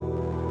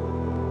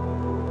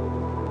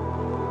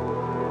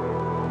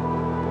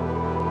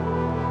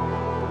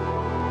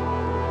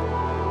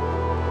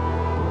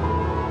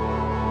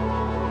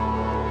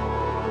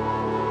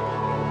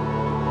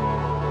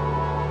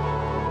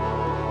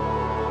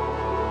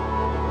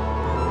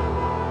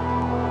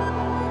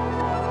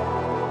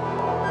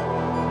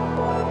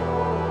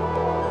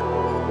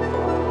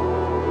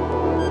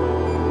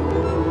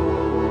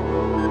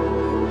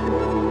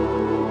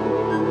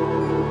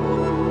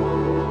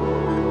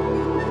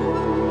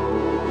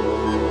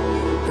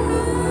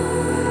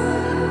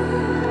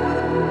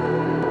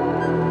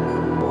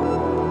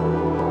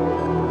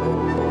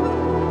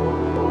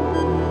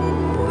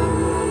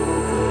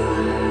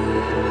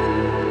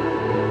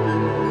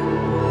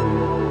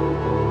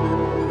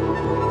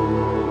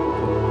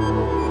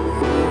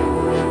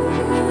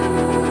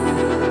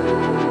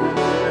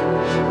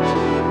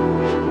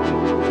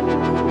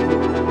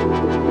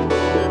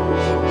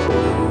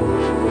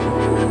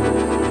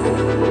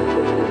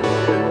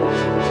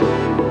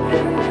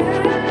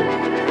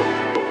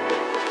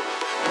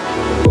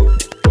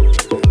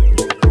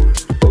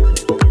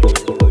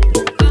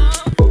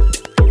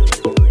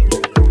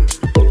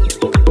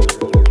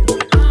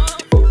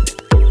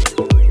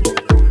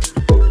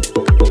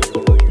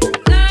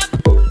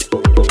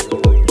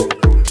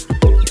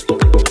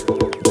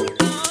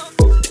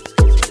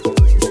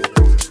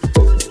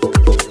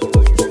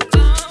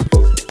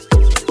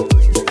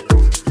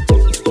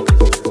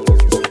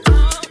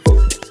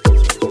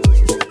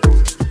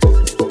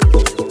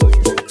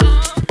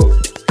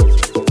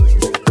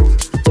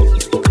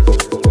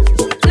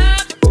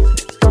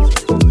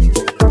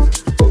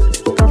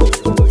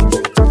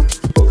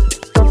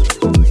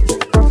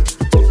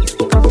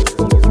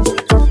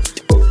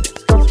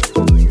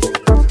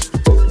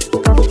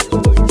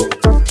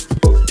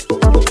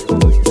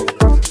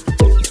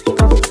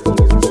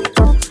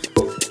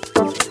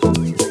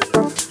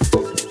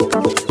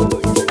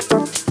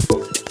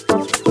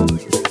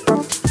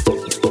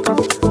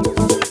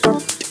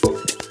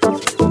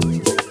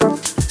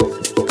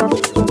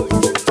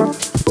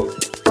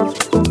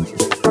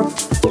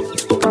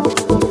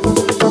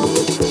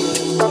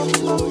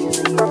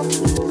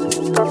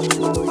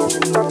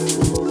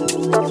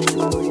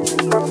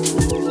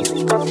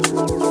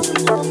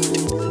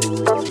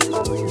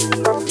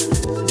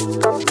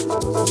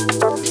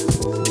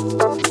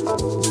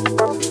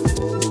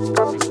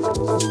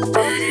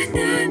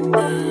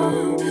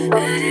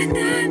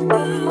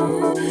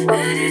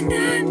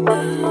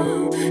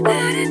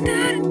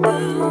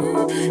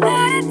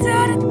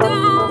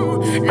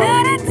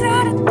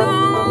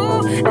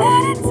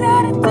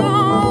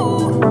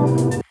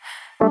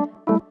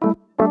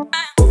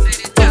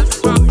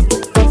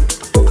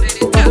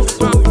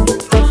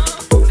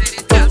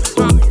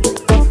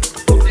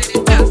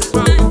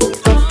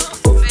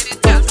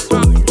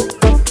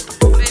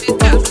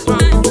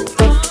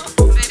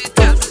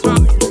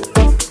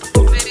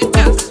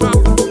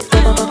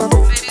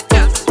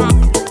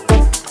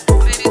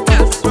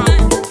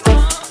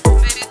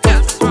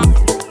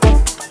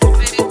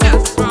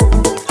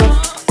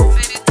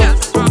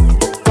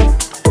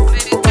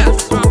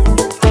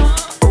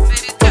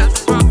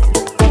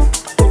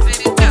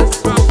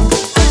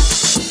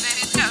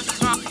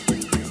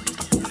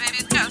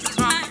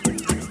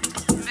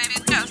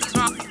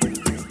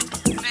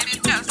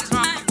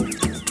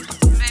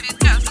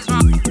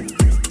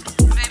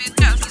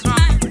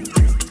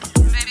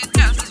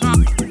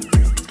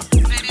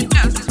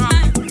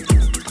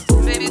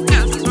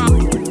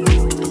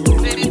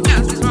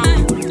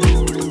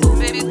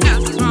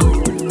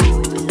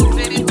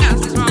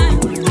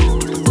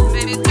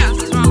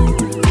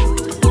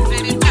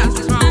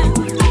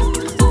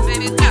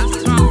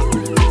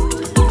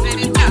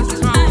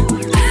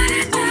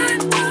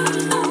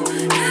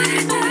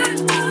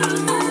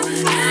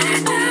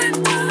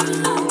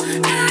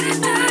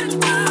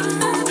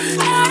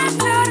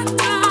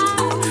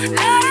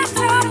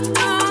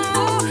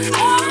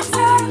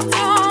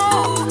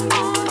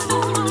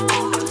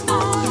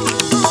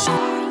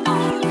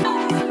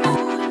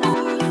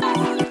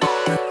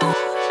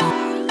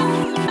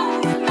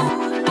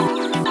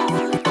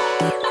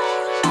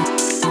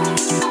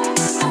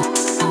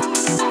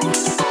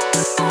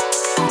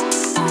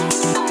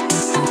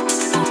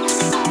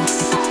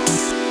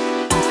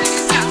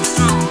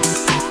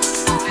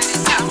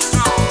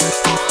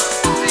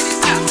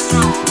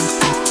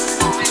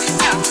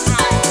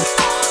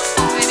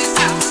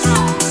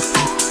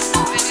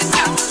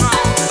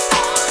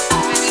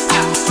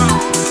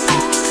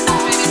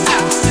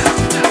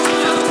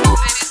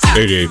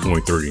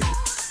88.3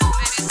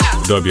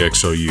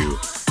 WXOU,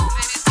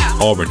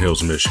 Auburn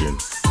Hills, Michigan.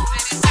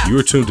 You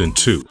are tuned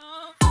into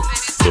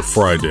the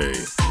Friday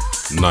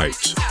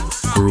Night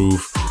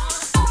Groove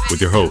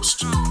with your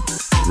host,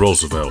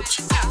 Roosevelt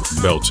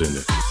Belton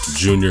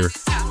Jr.,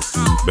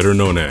 better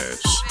known as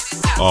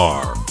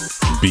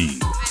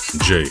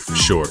RBJ for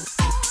short.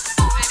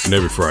 And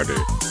every Friday,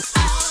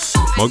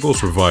 my goal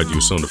is to provide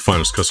you some of the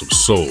finest cuts of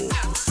soul,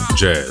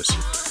 jazz,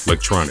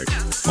 electronic,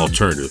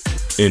 alternative,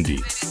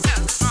 indie,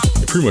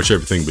 and pretty much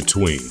everything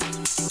between.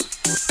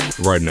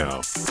 Right now,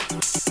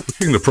 we're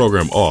kicking the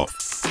program off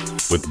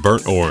with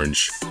Burnt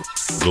Orange,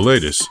 the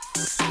latest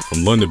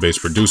from London-based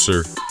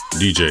producer,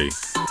 DJ,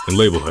 and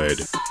label head,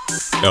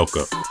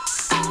 Elka,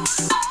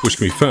 which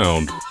can be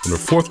found on her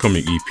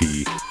forthcoming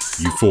EP,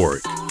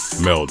 Euphoric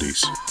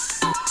Melodies.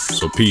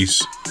 So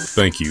peace,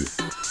 thank you,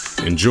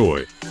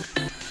 enjoy,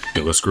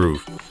 and let's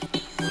groove.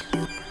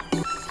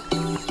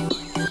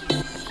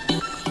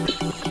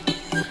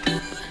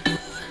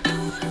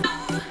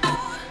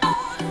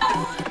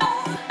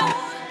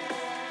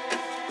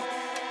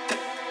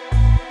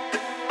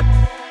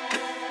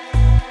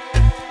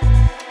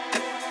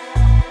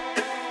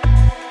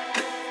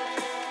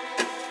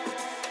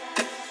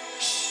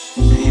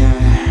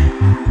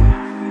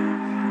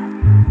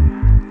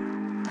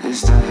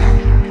 It's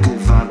that good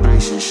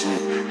vibration shit.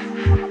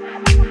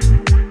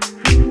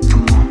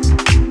 Come on.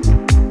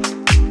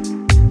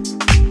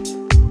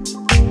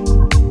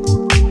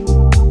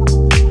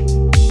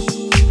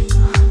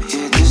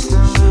 Yeah, this the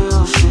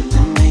real shit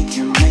that make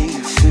you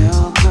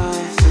feel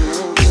good.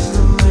 This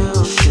the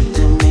real shit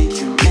that make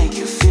you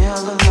feel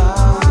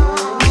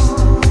alive. This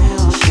the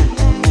real shit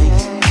that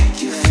make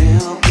you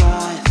feel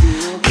good.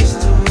 This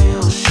the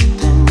real shit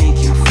that make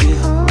you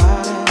feel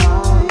right at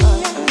all.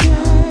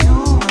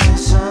 You ain't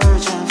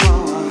searching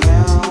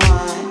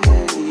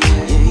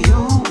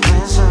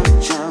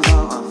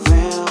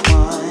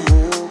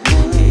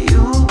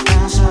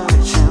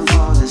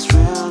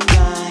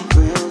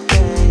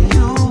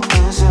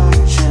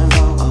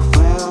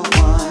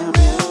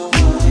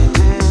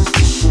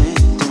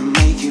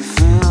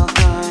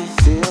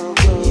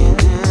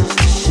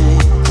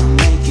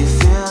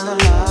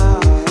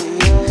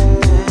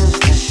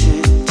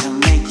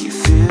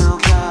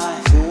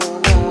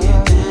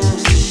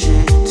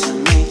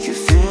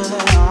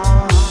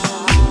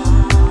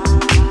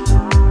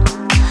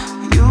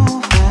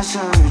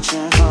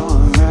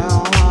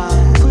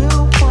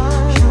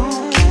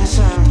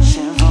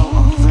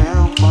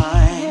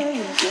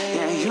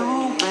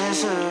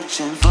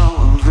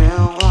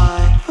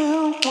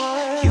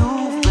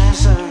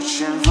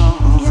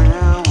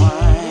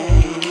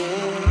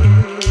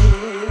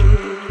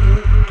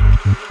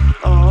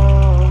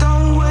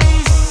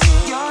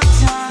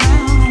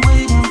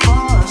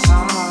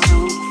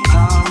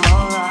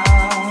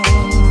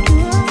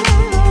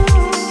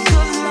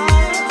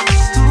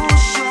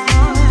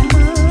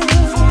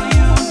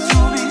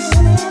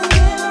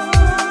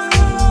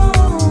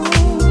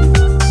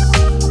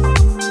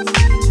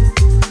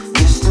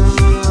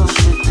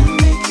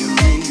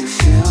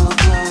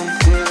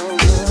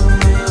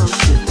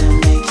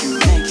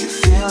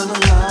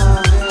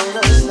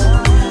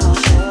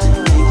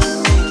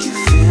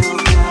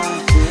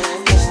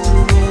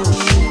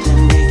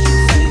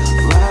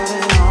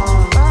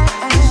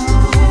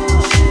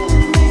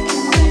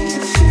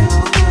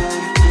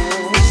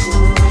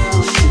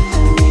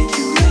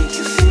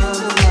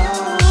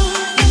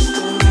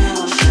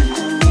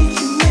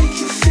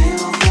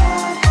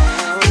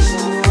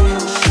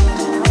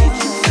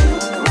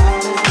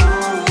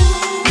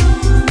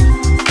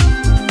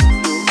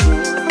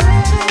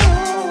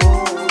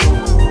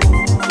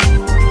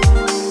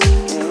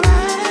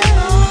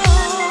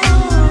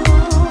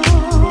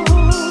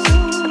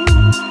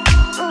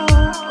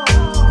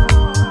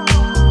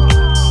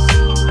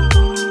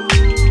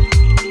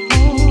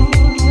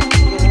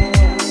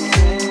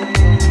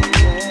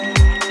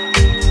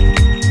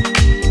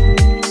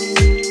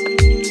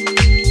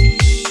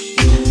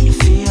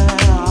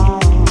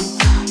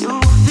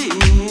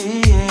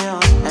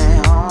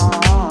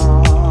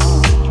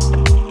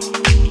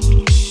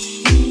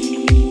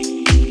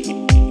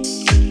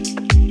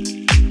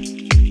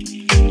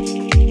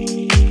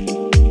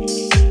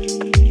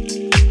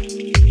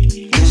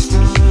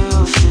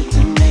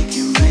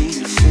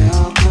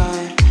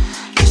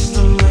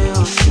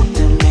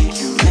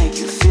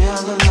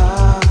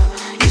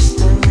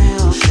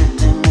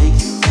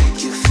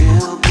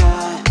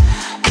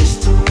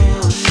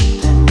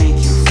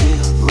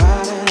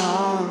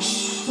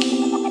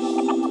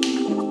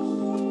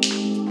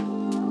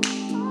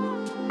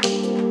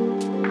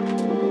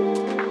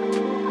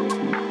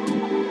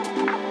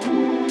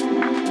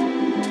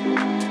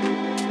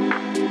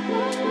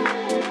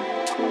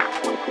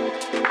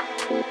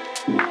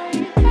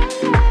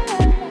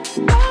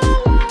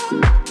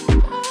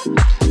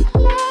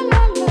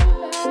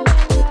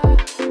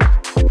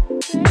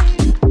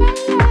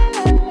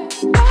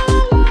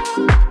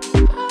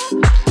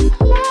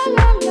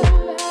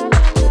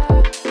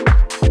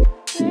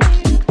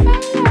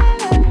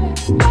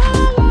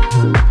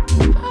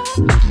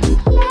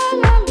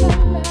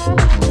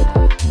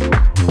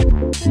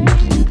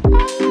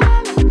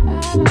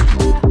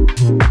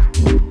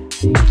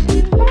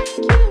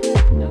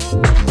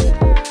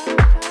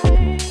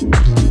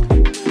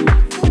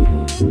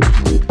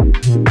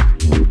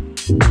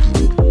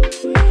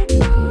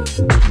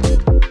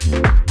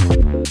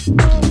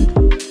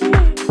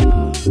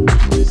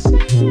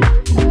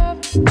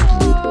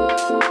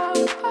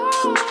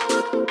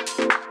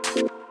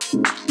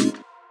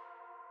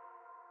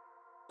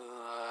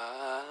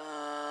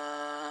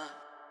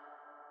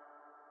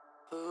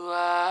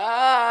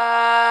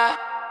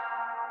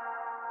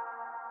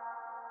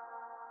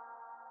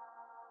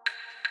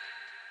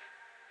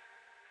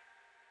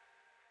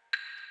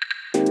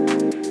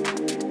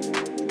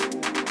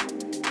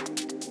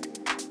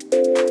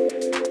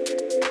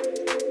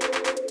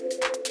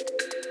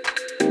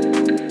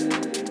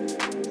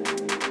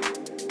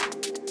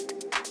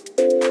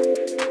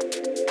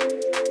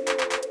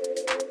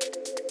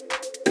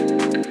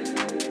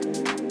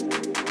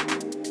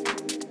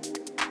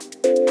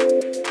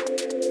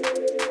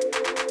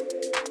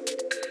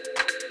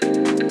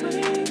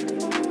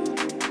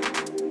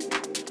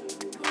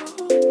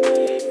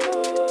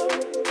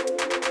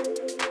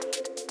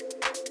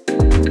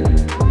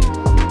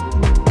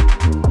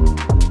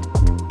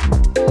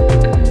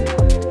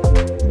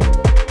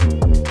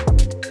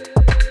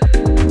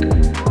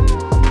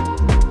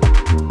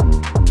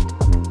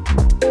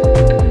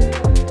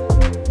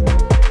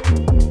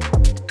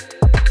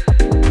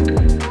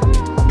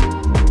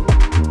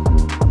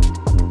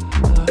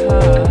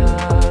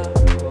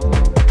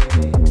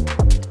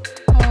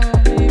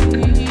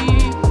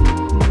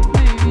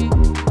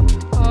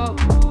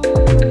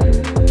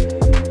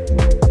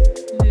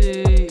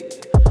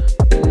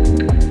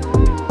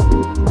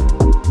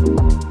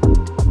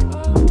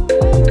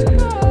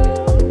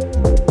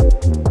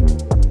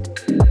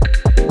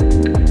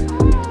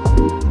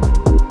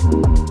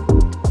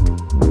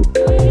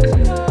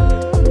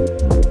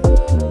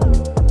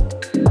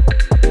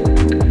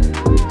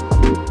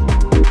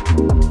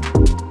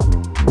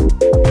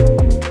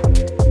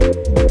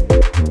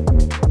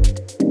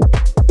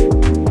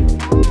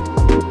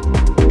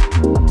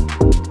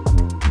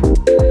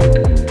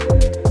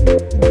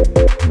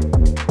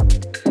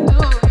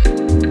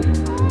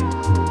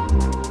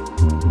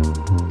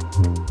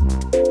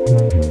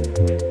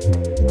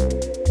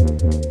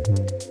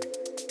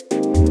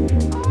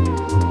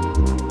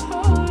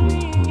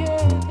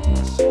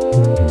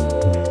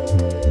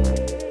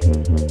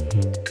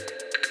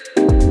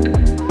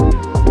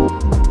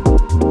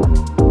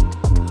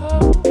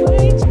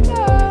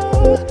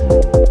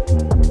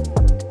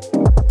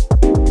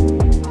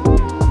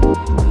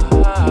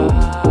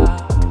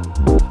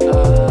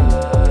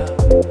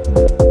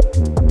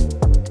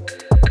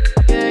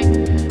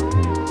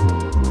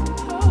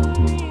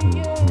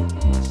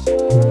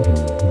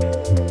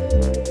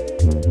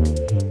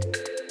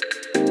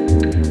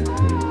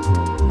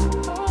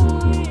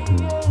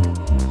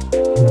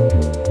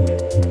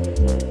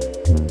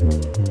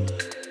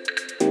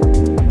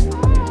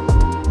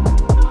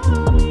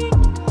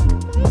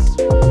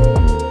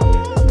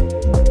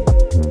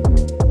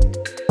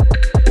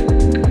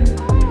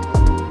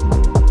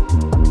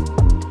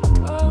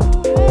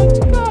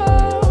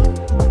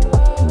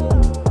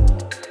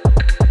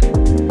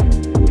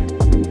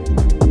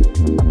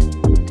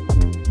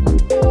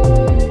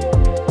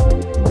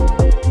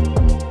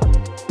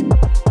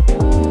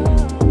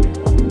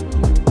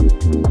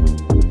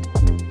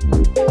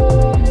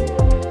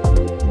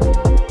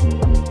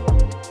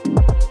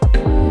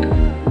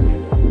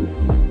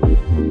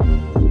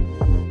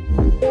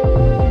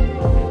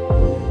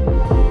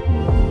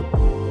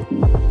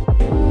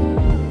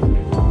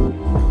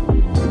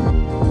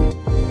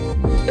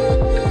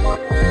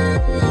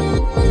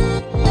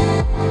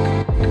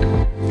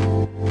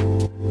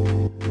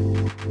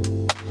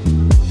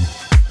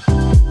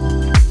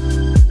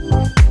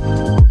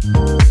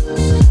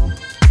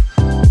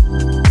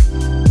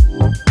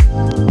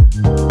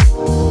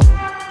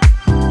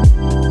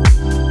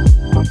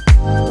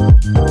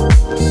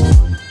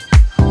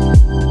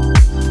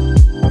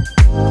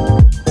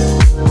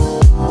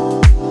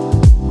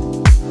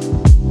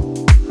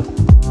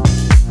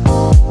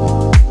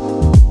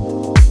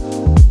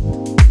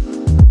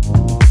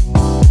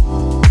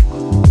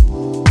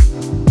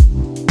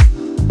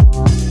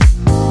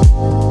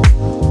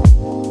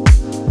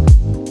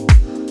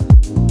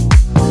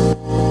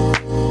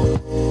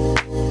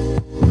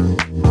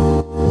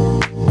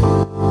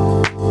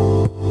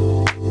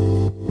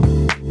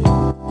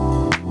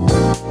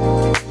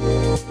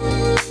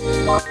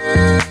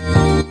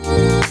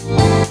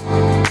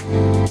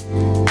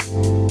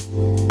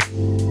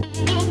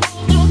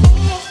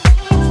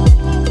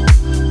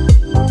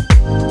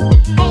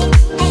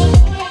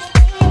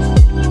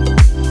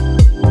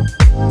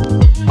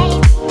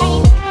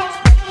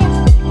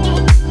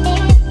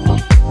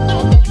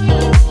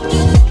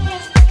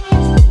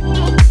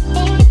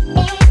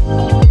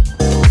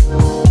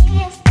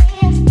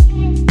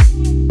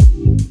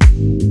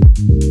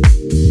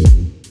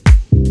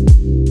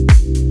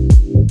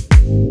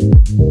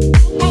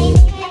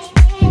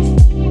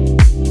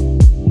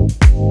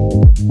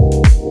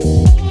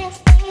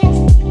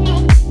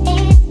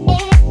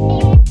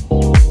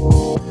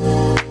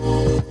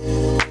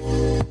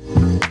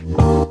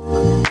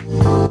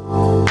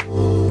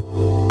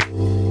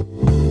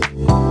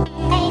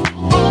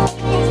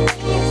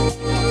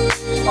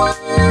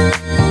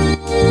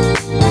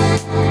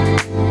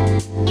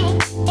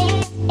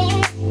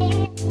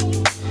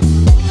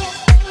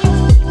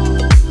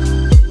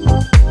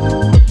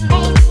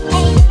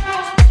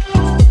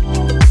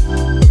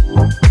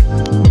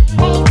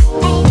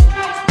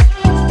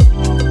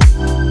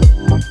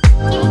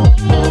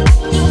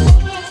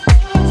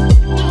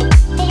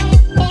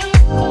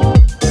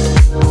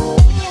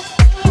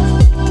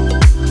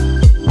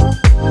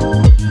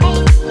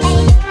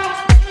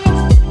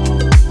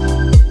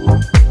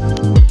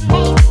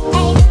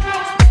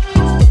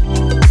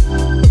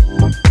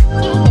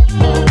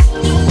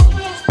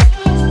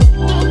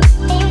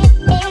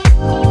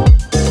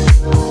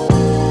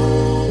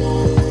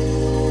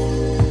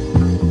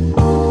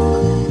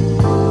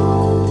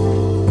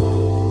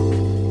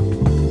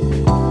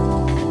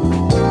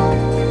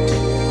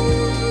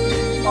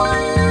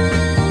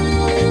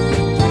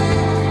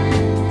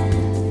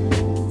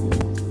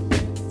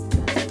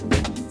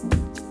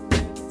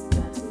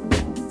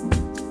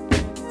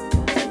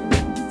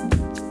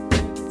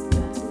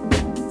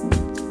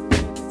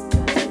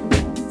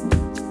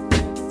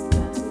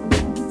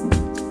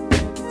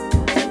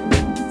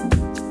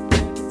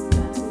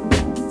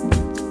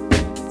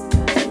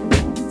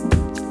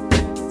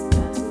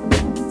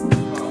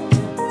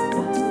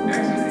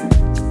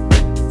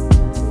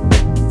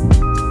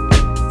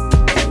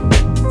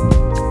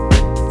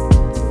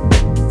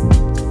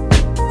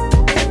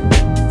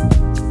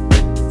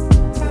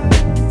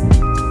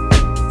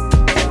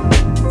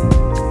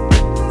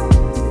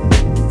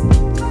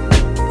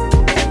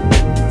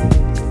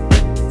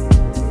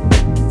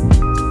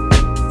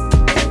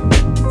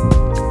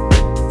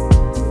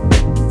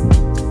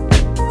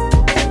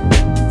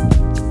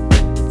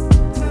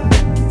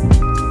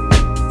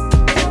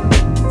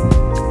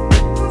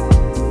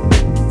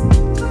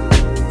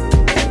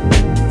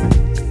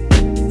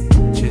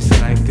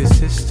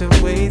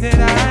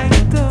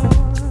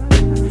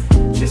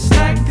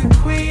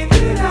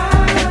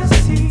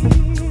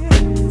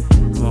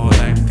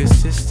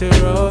sister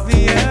of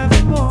the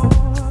evermore.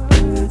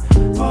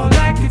 Or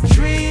like a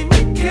dream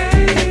you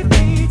gave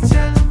me,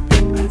 telling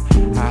me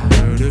I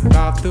heard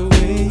about the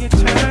way you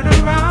turn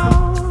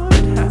around.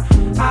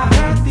 I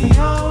heard the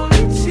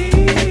only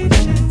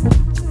teaching.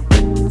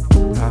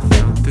 I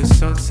felt the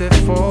sunset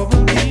fall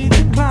beneath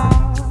the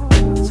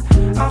clouds.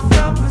 I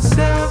felt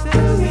myself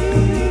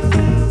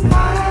believing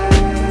I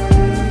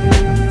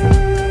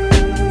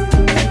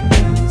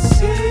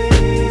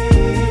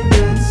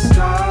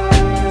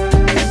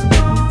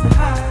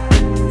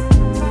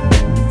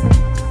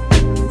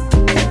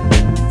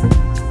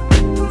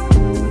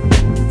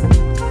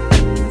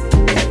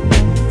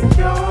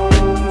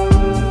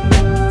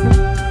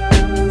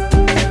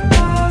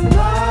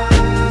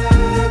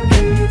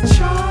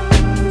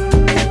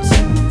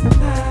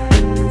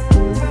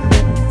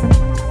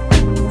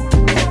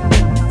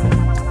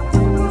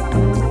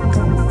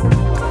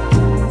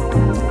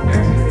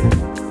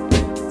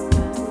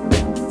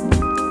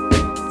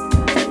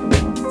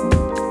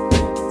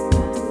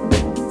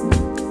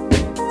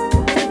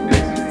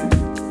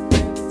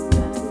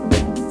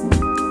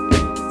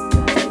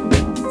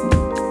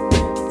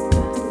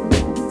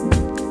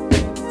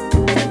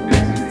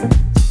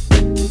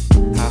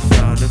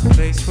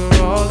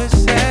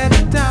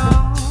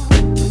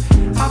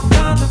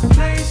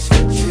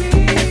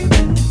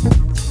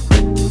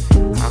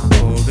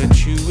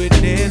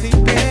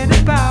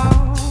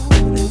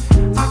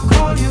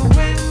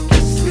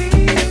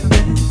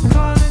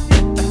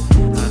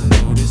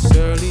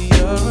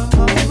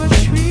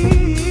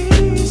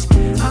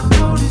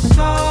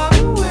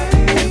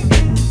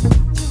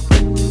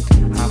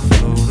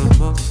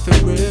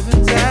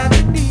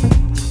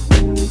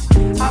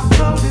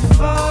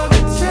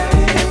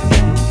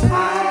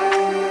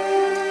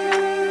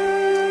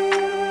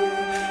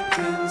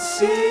can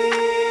see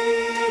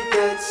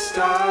that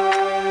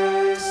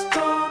stars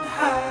don't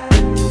hide.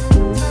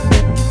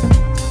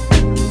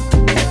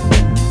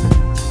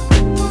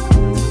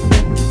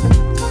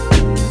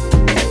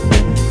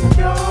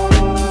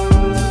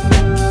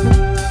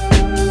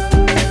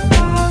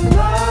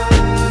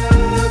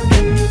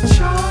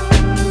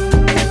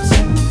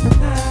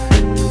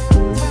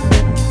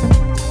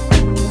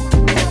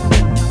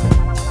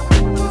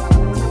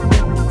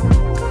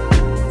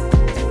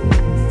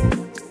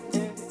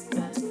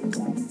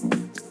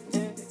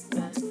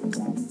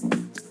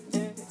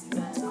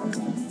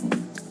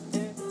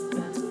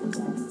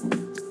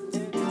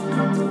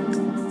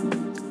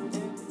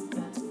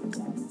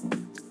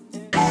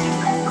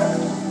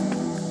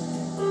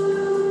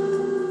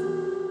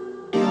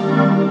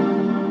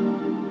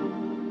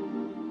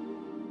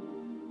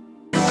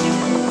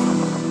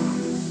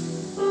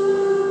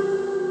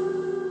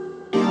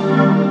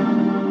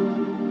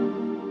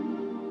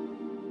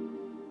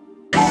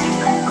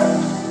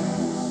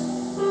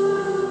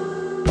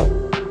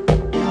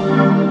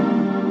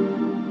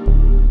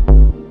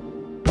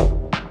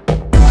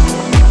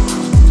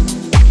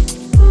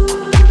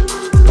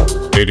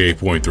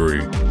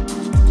 .3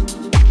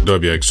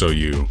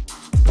 WXOU,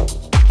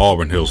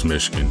 Auburn Hills,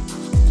 Michigan.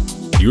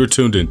 You are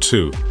tuned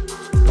into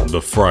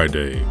the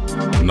Friday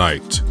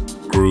Night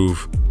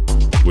Groove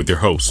with your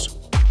host,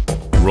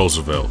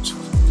 Roosevelt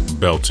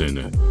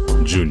Belton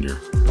Jr.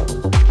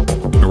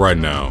 And right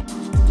now,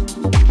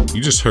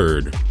 you just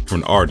heard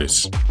from an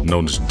artist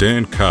known as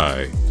Dan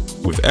Kai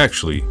with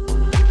Actually,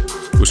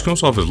 which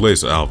comes off his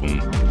latest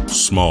album,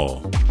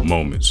 Small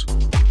Moments.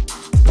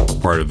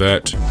 Prior to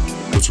that,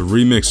 was a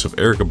remix of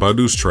Erykah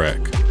Badu's track,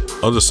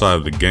 Other Side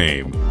of the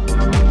Game,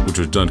 which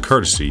was done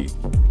courtesy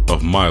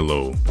of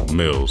Milo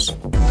Mills.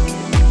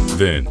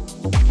 Then,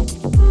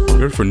 we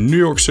heard from New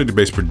York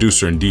City-based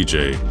producer and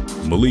DJ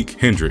Malik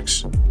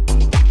Hendricks,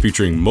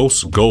 featuring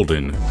Most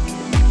Golden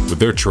with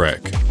their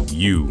track,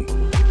 You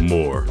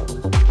More.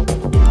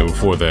 And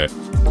before that,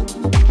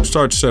 we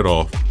started to set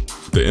off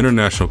the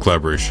international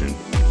collaboration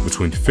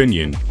between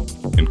Finian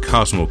and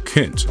Cosmo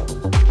Kent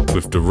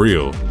with The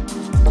Real,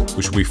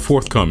 which will be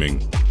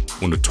forthcoming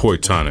on the Toy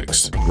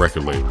Tonics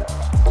record label.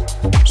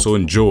 So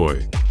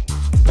enjoy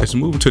as we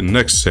move into the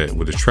next set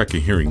with a track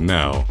you're hearing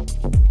now,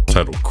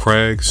 titled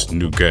Craig's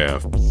New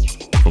Gaff,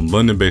 from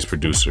London-based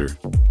producer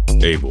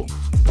Abel.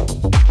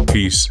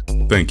 Peace,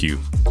 thank you,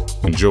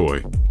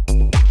 enjoy,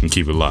 and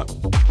keep it locked.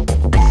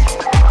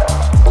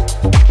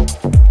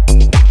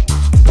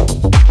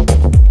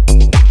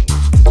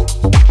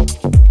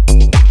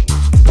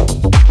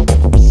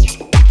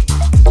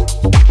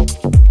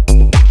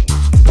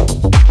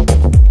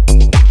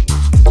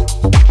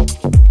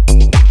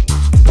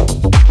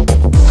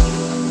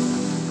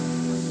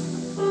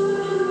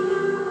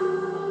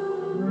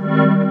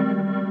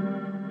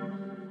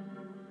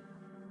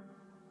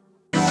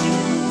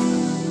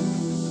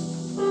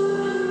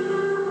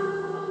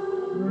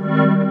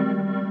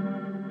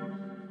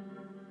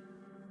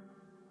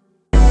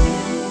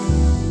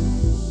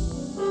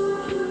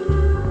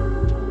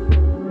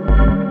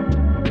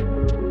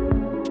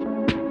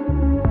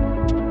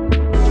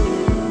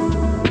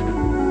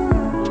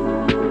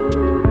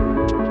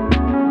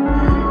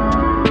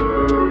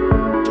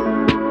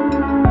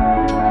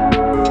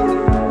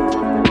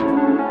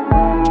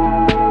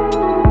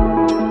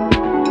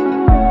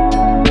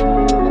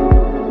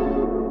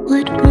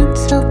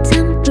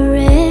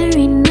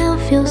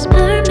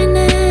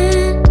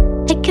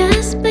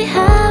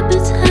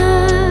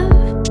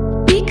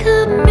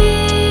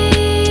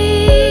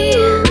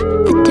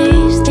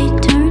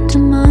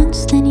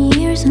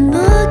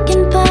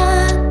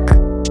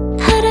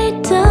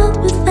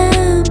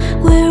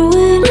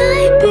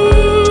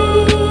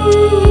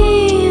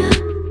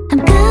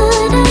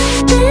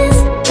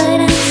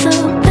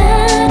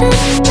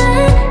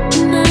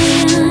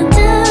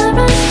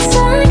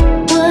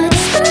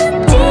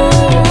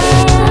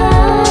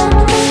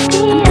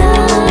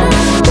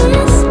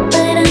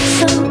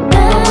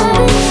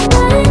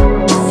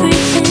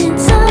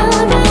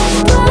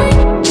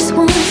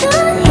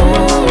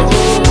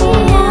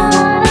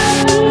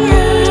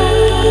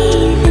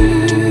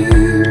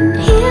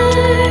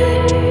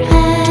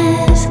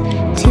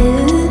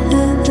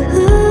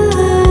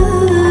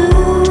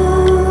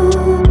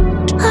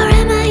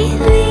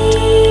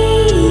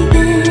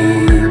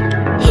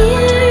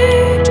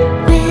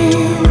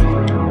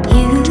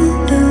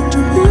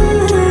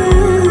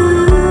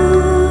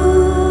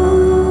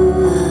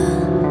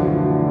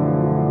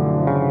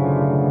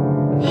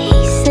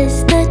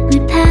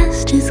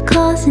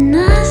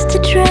 just a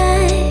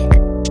drag.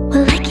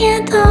 Well, I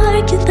can't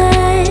argue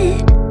that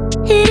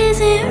it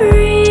isn't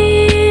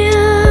real.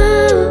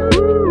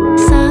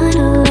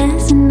 Subtle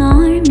as an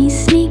army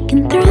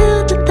sneaking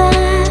through the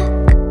back,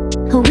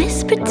 a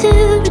whisper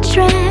to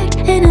retract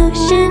an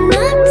ocean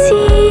of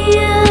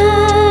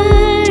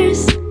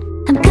tears.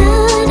 I'm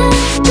good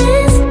at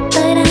this,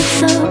 but I'm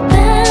so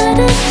bad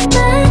at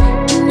that.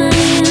 Am I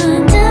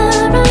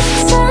under or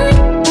side?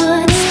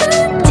 What's the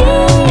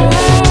deal?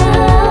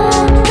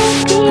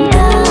 I'm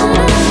good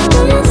at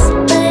this,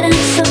 but I'm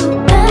so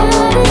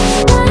bad at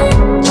that.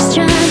 Just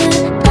trying to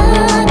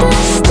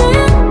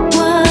understand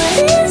what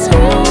is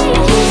real.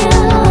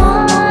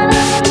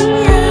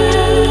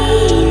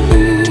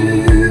 Leaving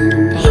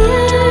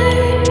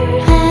here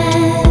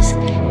as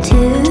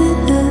two,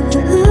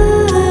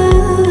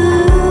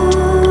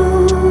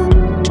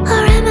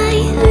 or am I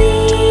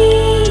leaving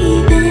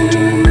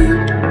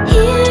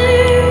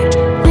here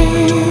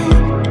with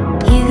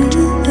you?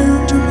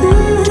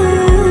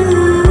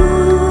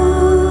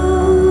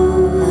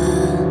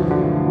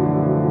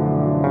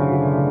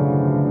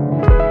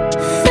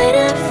 Fight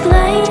or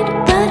flight,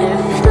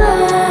 butterfly.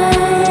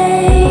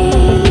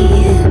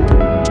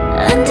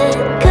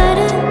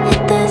 Undercutter,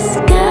 hit the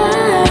sky.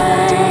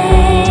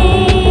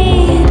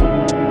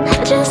 I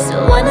just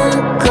wanna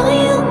call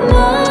you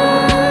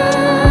mine,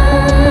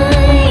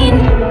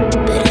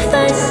 but if I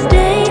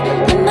stay,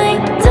 I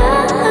might die.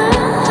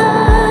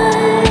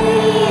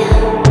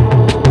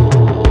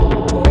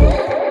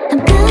 I'm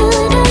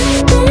good at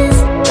this,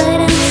 but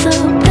I'm so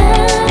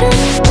bad at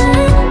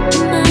that.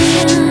 Am I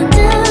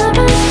under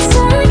or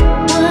side?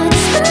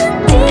 What's the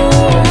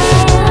deal?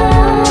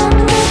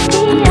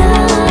 I'm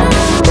good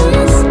at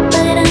this,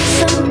 but I'm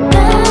so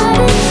bad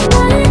at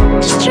that.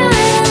 Just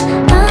trying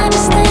to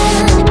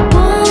understand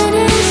what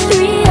is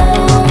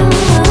real.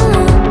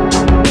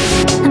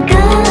 I'm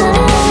good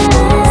at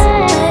this,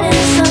 but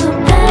I'm so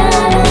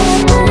bad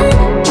at that.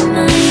 Am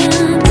I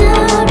under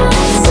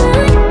or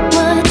side?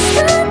 What's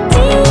the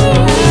deal?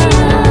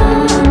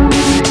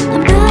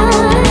 I'm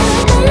good at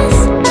this,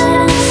 but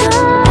I'm so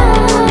bad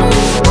at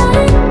that.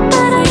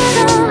 But I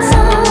feel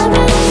sorry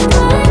for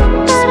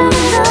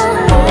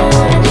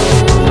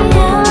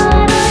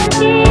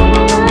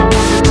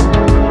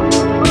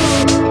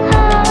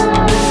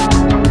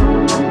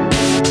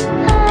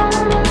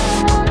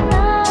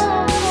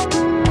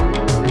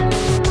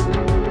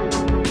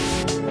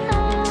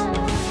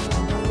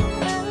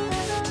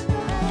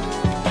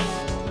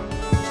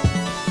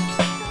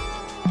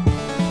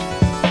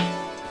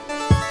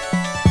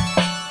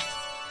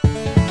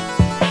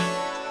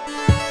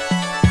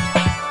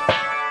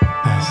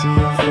I see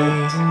your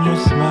face and your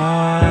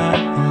smile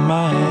in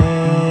my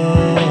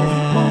head.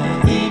 It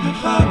won't leave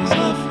if I was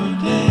left for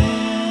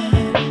dead.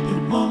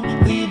 It won't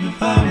leave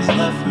if I was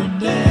left for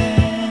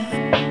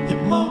dead. It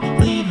won't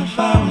leave if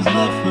I was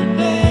left for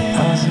dead.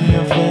 I see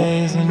your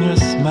face and your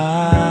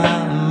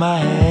smile in my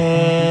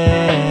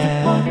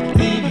head. It won't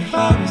leave if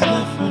I was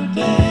left for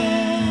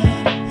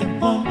dead. It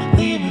won't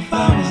leave if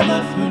I was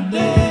left for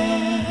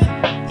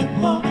dead. It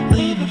won't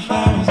leave if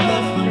I was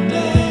left for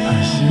dead.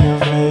 I see your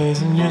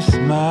face and your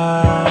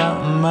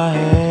smile in my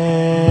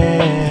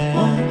head. It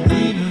won't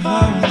leave if I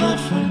was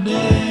left for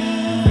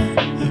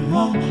dead. It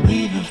won't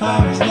leave if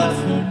I was left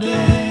for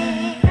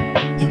dead.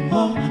 It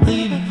won't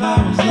leave if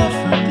I was left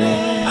for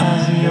dead. I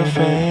see your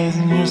face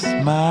and your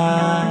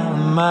smile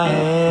in my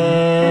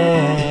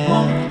head. It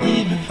won't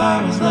leave if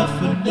I was left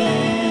for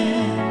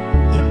dead.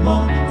 It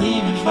won't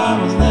leave if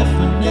I was left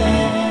for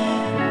dead.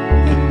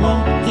 It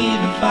won't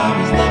leave if I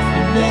was left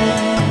for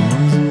dead.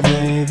 I'm losing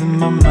faith in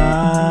my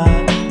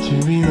mind to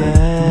be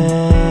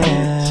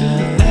led to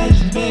the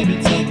edge, baby,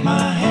 take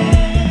my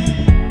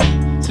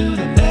hand. To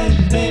the edge,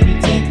 baby,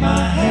 take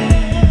my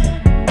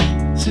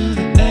hand. To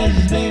the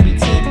edge, baby,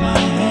 take my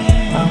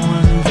hand. I'm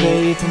losing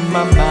faith in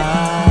my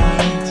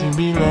mind to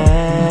be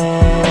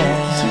led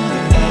to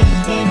the edge,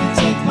 baby,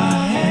 take my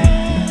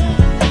hand.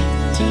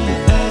 To the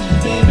edge,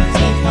 baby,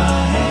 take my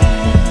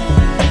hand.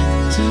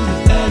 To the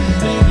edge,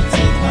 baby,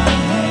 take my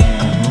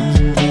hand. I'm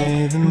losing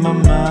faith in my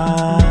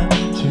mind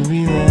to be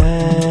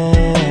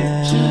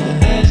led to the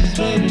edges,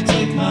 baby,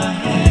 take my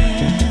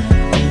hand.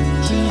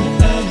 To the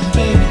edges,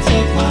 baby,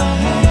 take my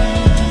hand.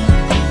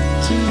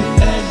 To the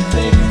edges,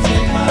 baby,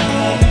 take my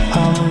hand.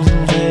 I'm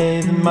losing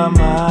faith in my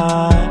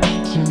mind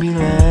to be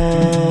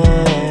led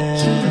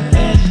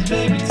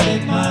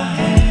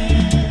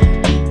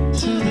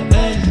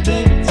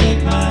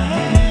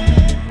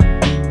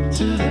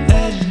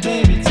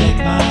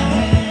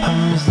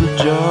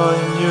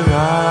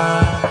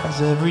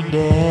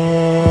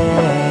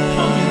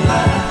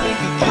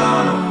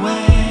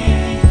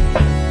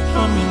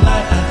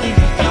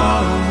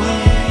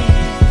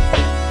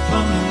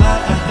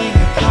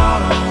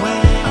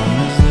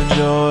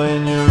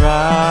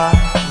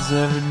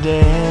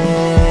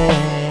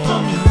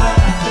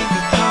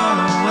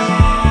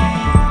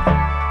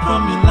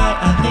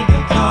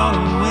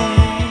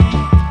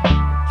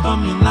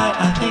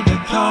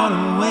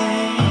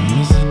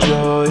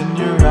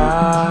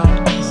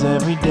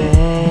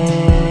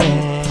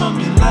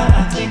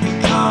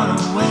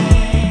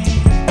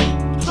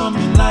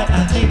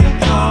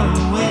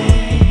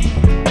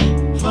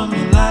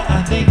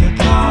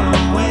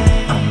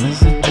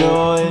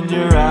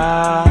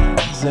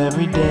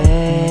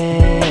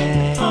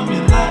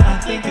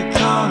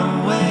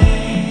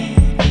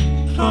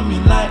From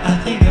your light, I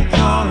think I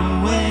caught a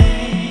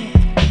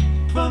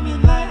wave. From your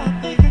light, I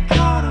think I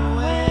caught a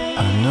wave.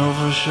 I know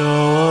for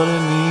sure what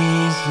it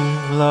means to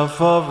love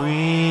for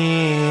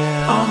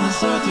real. On the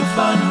search to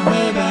find your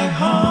way back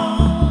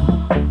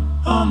home.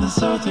 On the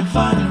search to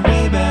find your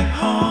way back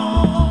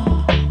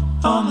home.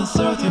 On the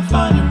search to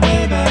find your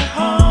way back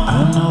home.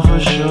 I know for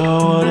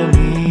sure what it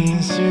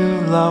means to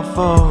love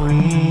for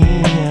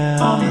real.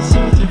 On the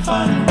search to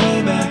find your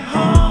way back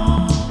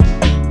home.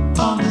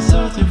 On the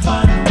search to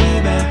find your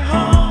way back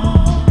home.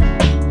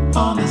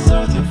 On the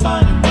search to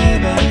find your way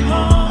back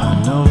home.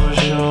 I know for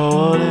sure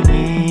what it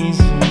means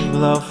to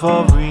love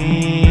for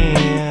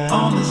real.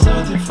 On the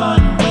search to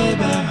find your way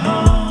back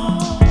home.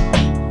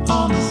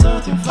 On the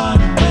search to find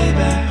your way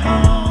back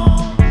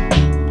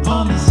home.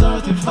 On the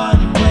search to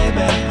find your way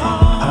back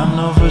home. I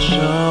know for sure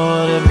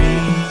what it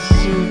means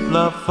to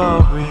love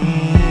for real.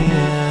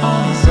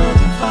 On the search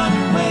to find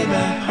your way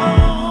back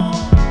home.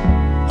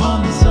 On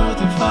the search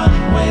to find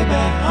your way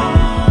back home.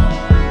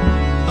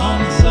 On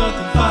the search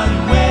to find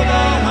your way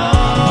back home.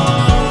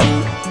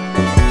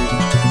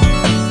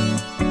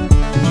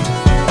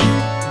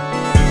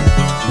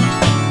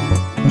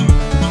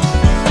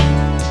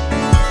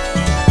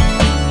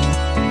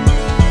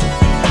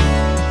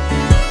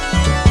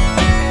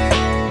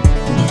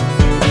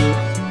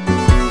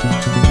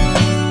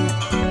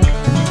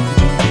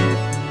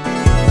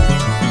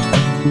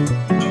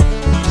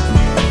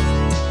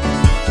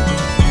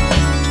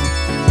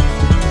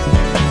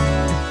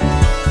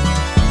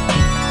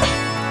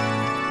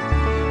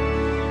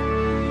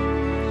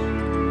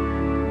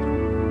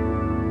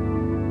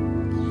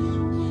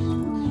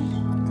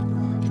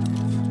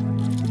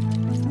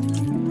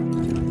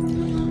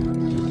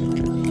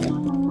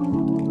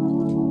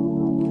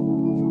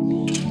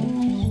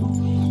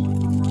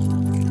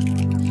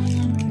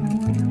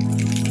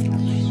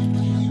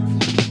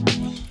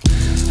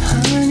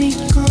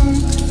 Honeycomb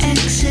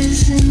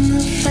X's in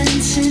the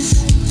fences.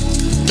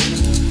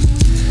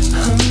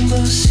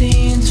 Humble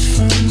scenes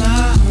from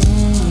my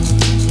home.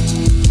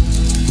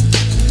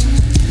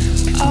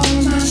 All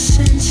my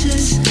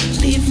senses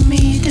leave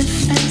me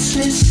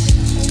defenseless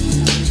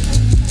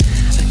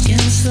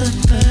against the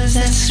birds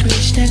that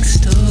screech next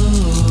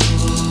door.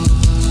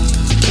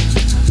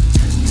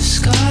 The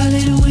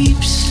scarlet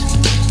weeps,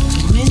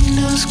 the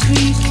windows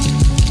creak.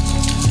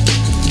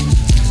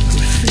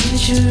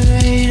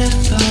 Refrigerator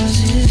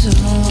buzzes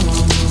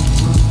on.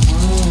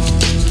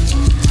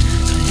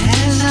 But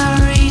as I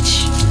reach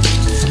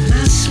for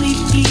my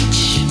sweet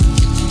peach,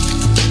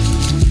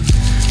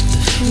 the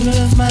fruit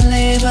of my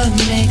labor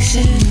makes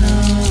it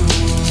known.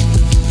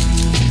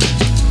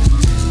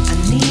 I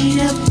need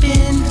a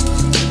bin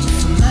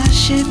for my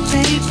shit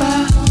paper.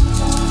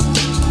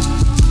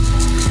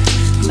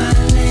 My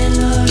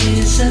landlord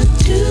is a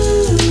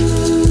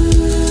douche.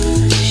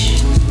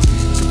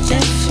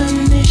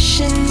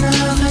 Definition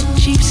of a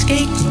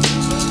cheapskate.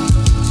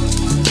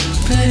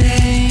 But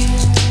hey,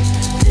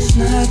 there's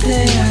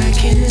nothing I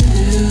can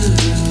do.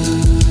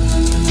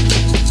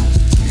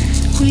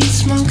 Weed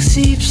smoke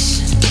seeps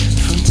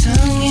from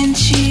tongue in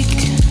cheek.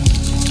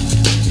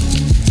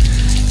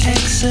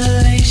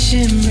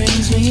 Exhalation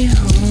brings me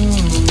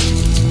home.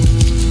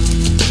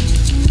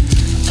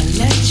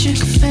 Electric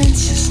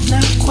fence is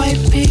not quite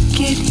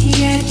picket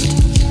yet.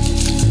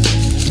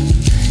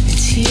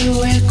 It's here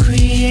where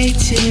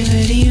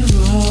creativity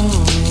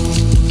roams.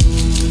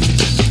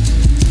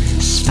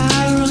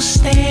 Spiral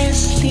stairs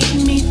lead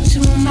me to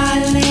my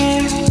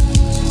lair.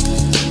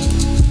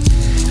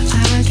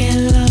 I get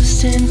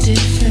lost in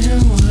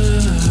different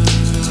worlds.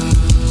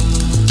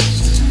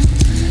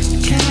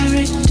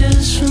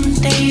 Characters from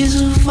days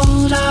of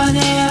old are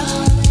there.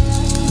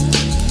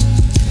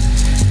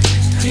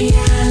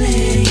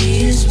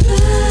 Reality is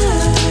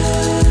blood.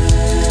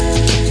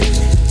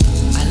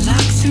 I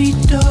lock 3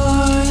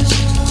 doors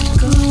to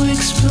go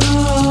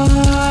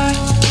explore.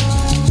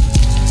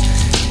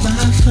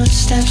 My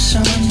footsteps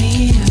on the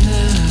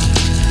earth.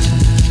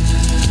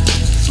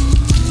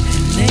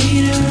 And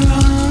later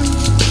on,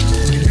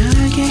 when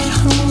I get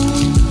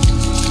home,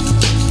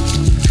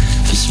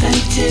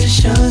 perspective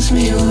shows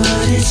me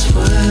what it's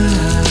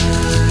worth.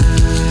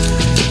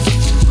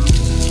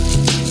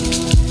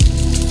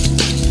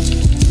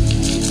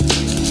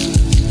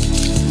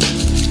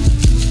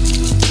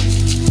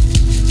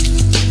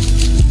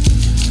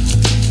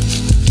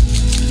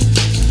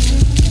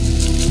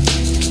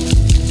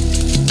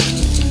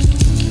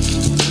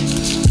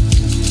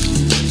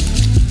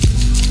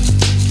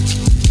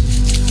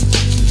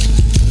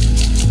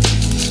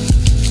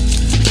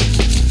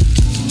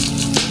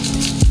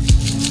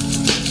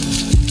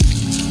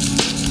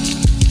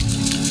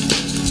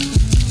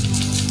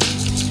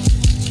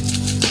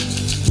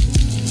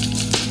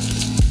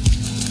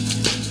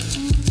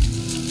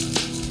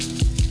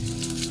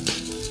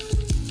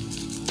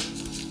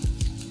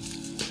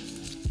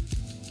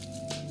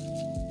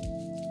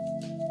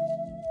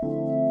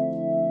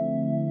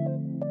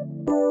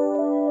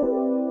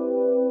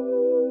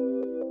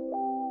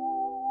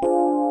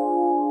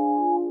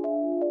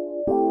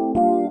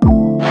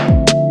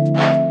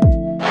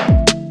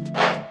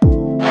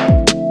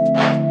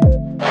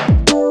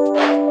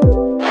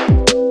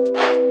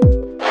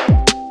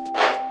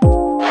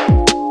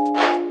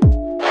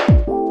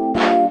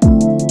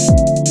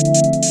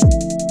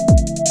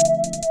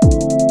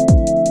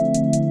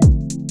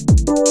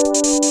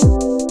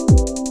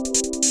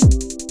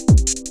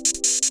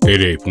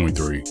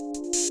 88.3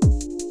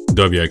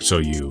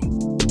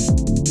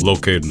 WXOU,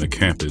 located on the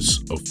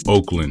campus of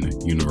Oakland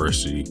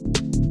University.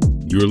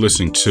 You're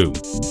listening to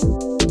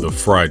the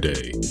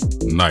Friday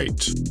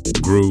Night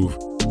Groove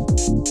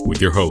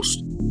with your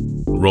host,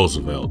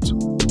 Roosevelt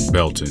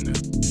Belton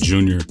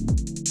Jr.,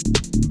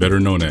 better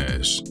known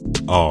as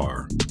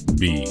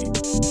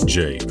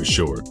RBJ for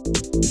short.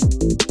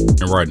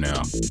 And right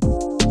now,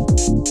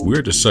 we're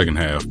at the second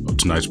half of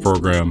tonight's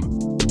program,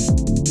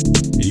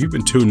 and you've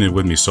been tuning in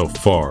with me so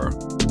far.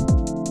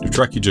 The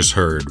track you just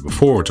heard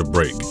before to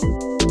break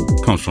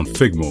comes from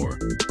Figmore,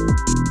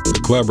 the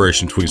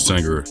collaboration between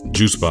singer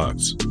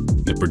Juicebox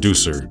and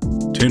producer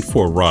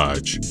 10-4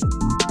 Raj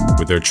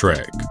with their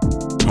track,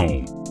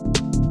 Home.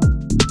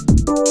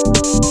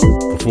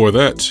 Before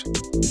that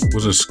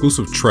was an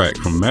exclusive track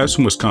from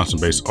Madison,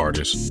 Wisconsin-based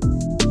artist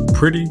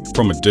Pretty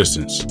From a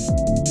Distance,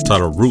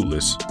 titled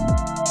Rootless,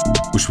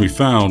 which we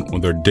found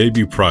on their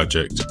debut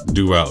project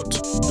due out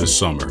this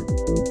summer.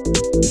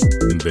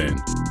 And then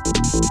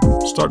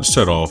start to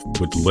set off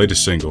with the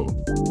latest single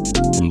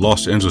from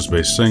Los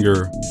Angeles-based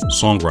singer,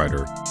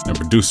 songwriter, and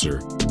producer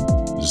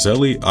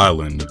Zelly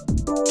Island,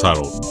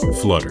 titled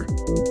Flutter.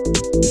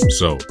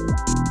 So,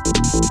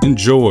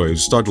 enjoy.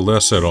 Start the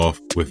last set off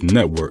with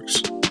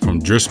Networks from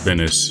Driss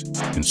Bennis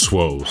and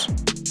Swoes.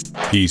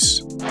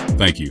 Peace,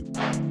 thank you,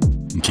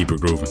 and keep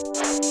it grooving.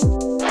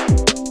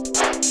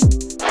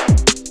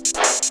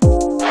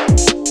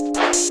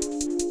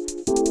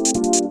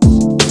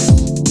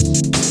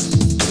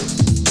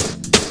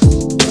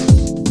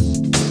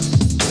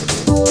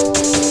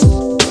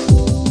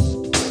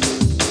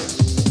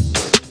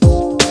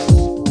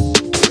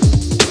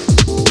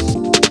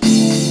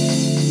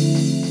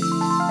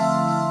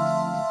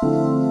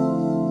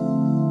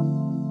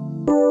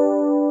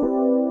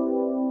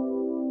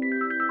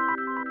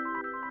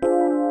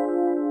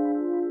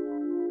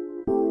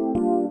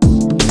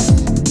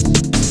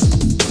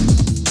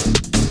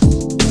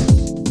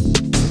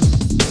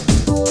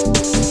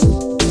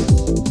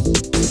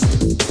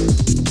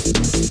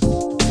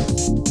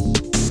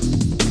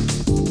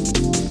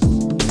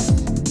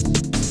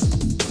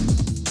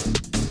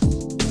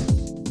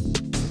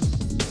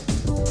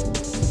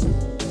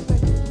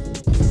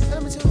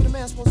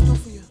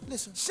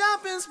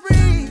 Shopping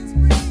spree.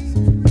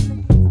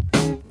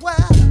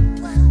 Wow.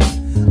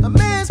 A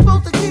man's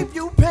supposed to keep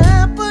you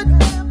pampered.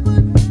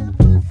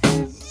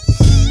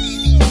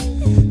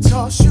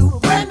 Toss you a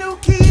brand new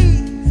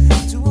key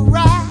to a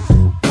ride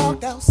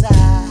parked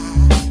outside.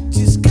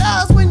 Just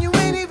cause when you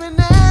ain't even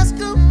asked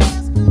him.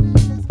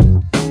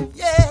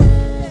 Yeah.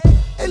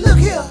 Hey, look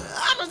here.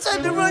 I'm gonna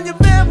take to run your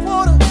bath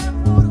water.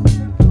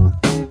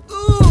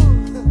 Ooh.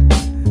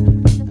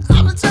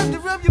 I'm gonna take to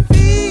rub your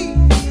feet.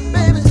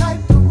 Baby,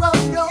 type to rub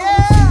your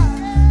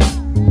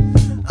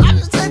I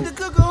just take to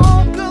cook a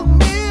home cooked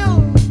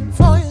meal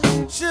for you,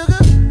 sugar.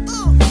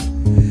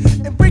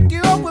 And break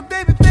you up with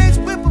baby face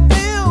whip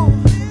appeal.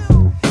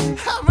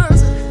 Have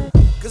mercy,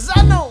 cause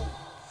I know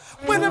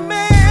when a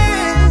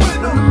man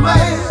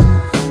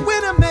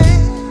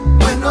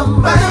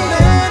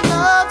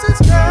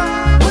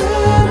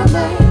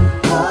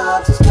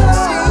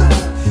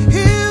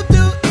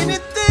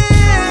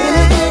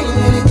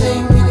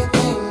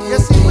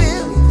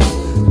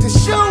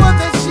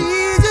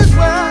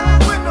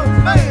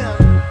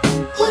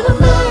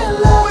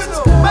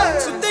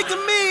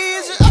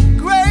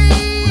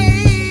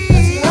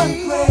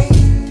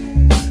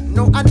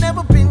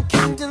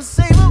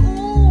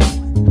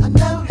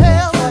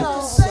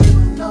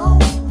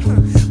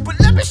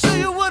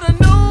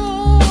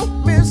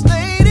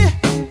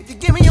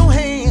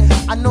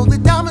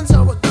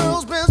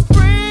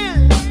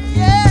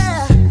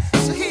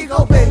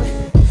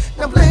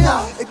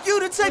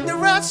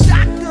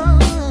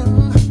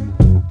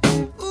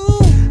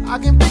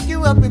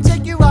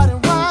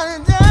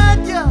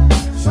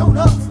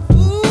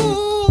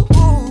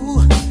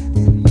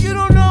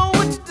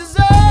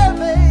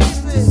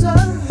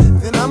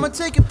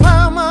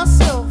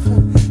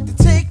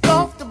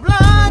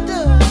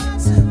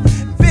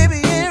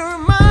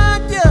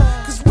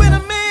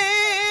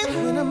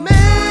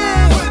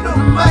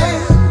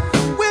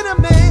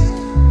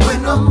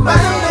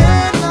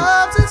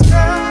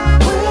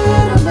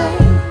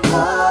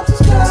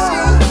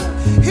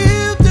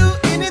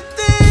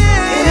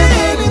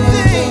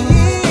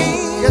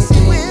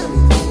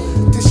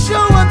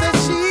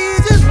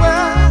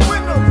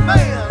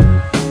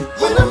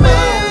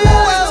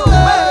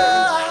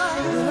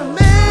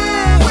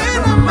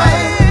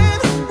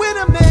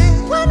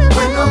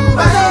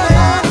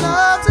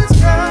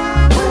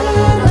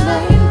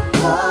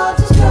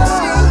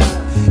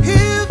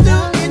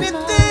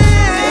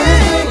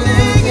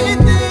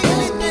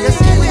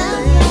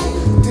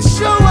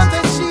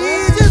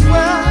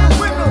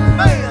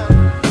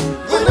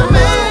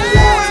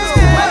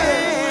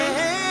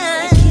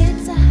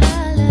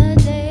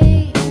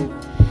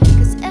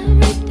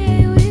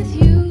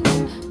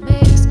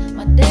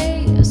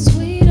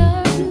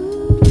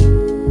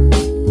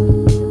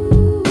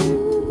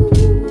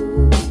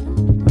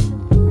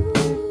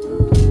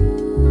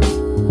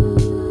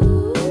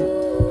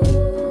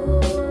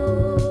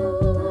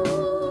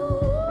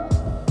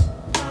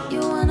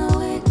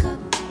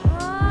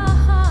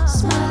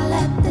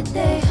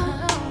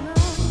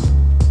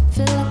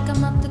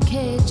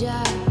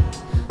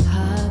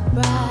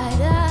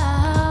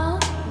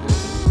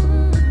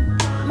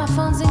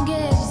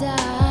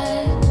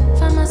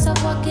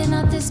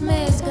this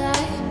maze guy.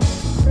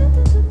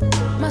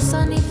 My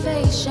sunny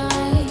face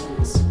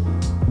shines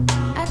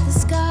at the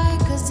sky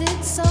 'cause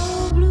it's so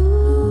blue.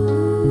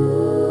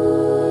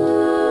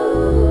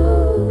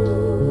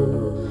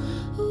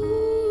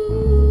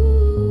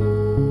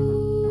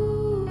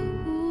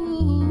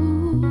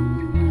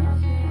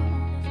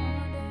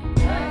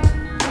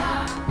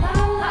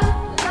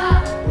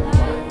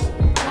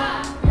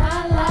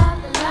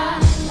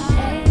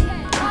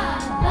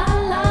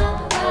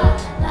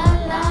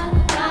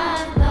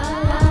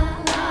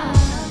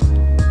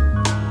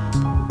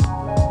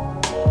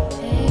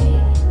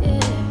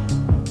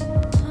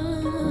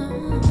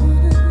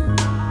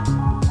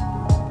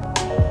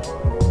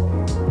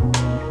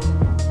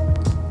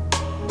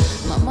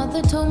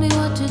 Told me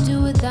what to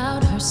do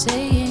without her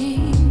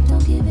saying.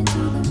 Don't give in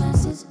to the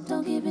masses,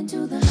 don't give in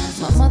to the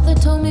masses. My mother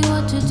told me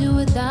what to do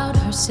without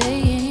her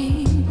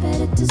saying.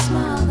 Better to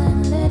smile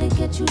than let it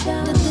get you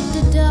down.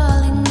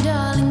 Darling,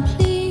 darling,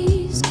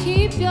 please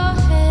keep your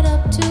head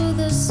up to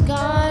the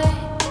sky.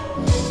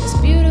 It's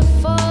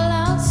beautiful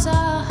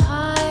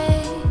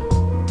outside,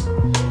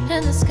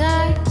 and the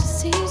sky just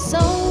seems so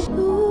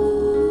blue.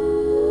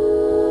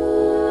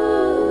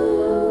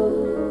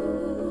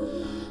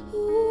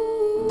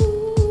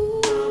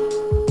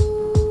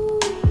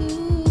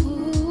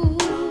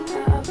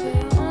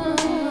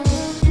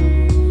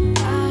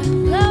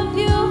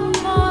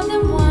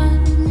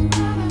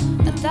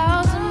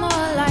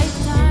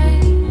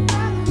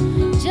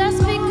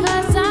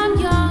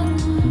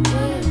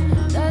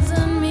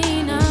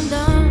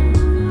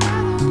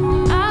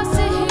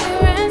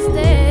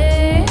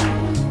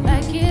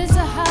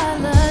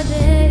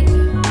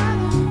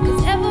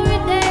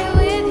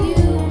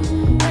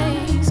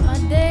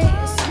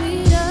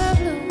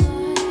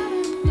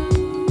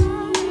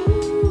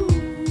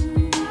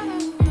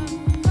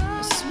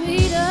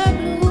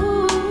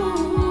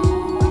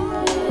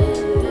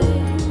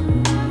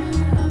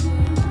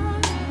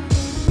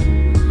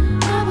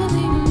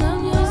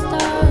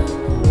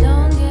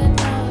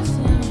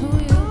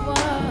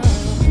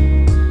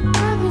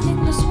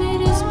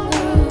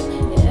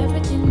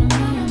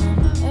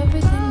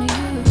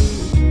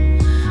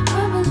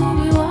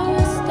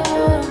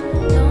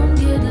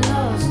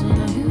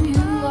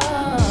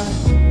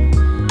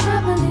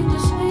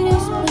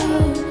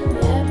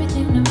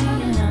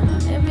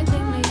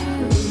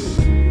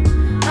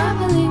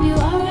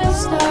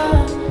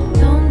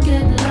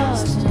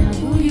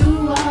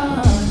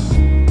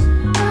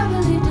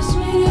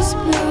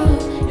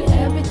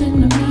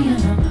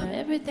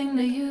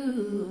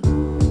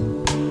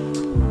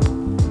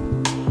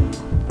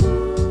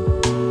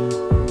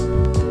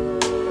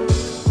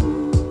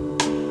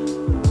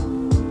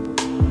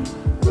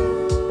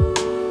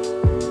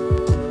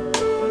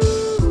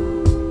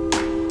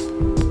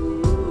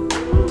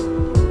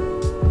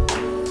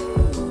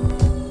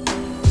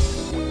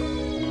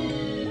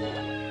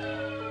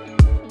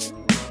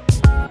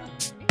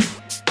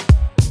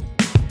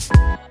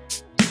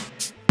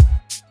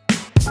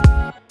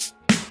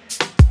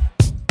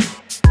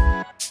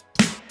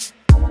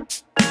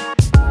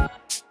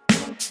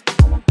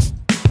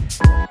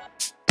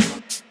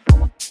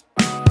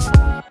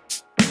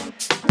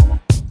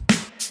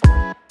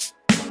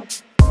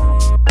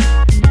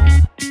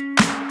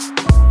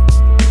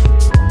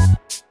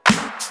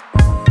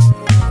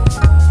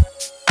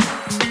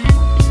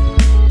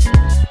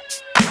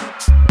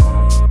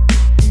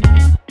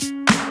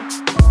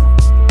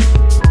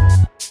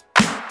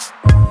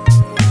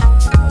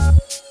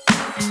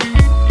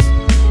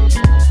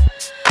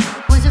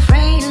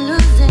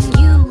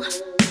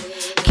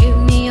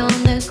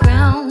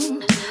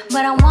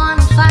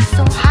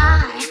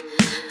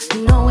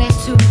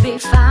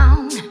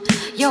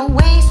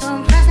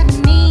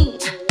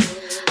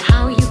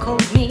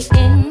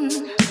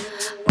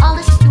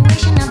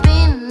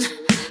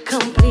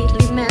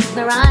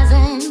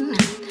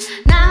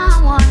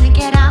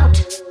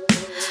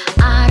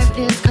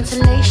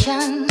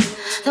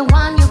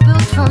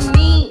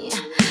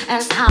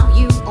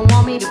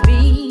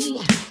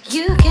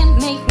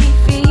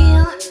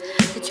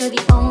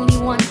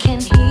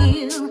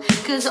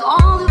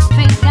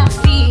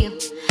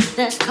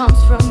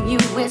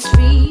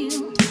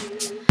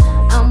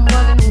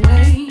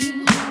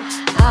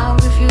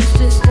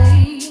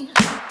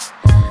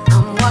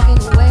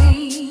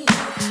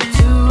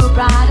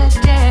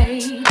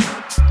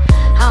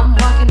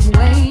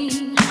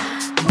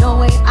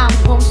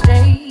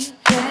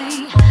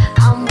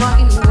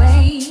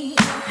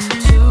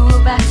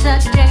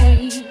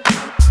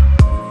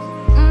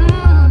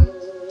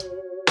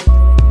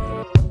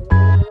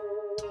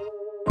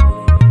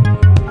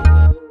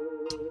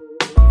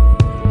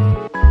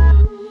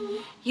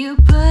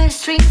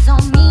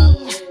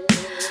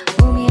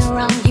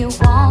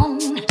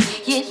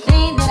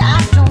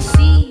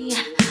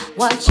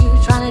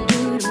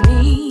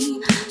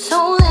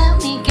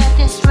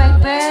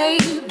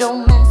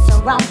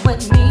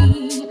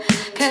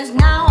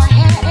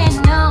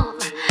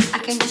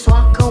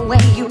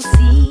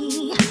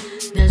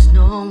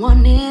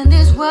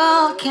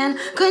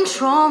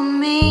 Control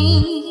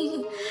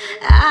me.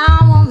 I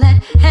won't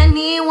let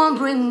anyone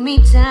bring me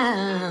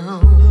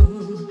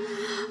down.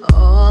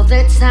 All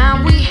the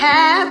time we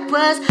had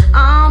was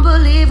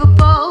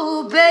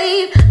unbelievable,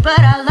 babe. But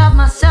I love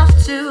myself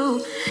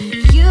too.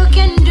 You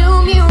can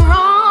do me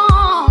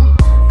wrong.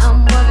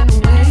 I'm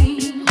walking away.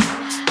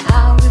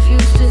 I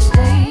refuse to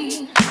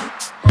stay.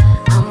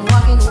 I'm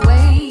walking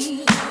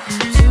away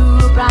to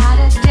a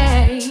brighter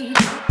day.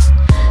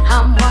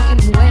 I'm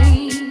walking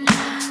away.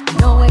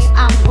 No way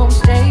I won't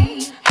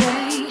stay.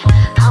 Hey,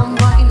 I'm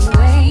walking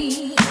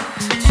away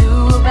to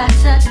a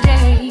better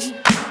day.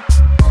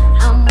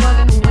 I'm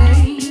walking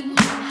away.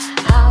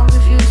 I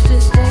refuse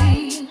to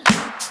stay.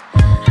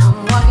 I'm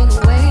walking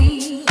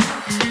away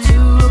to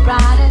a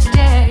brighter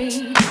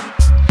day.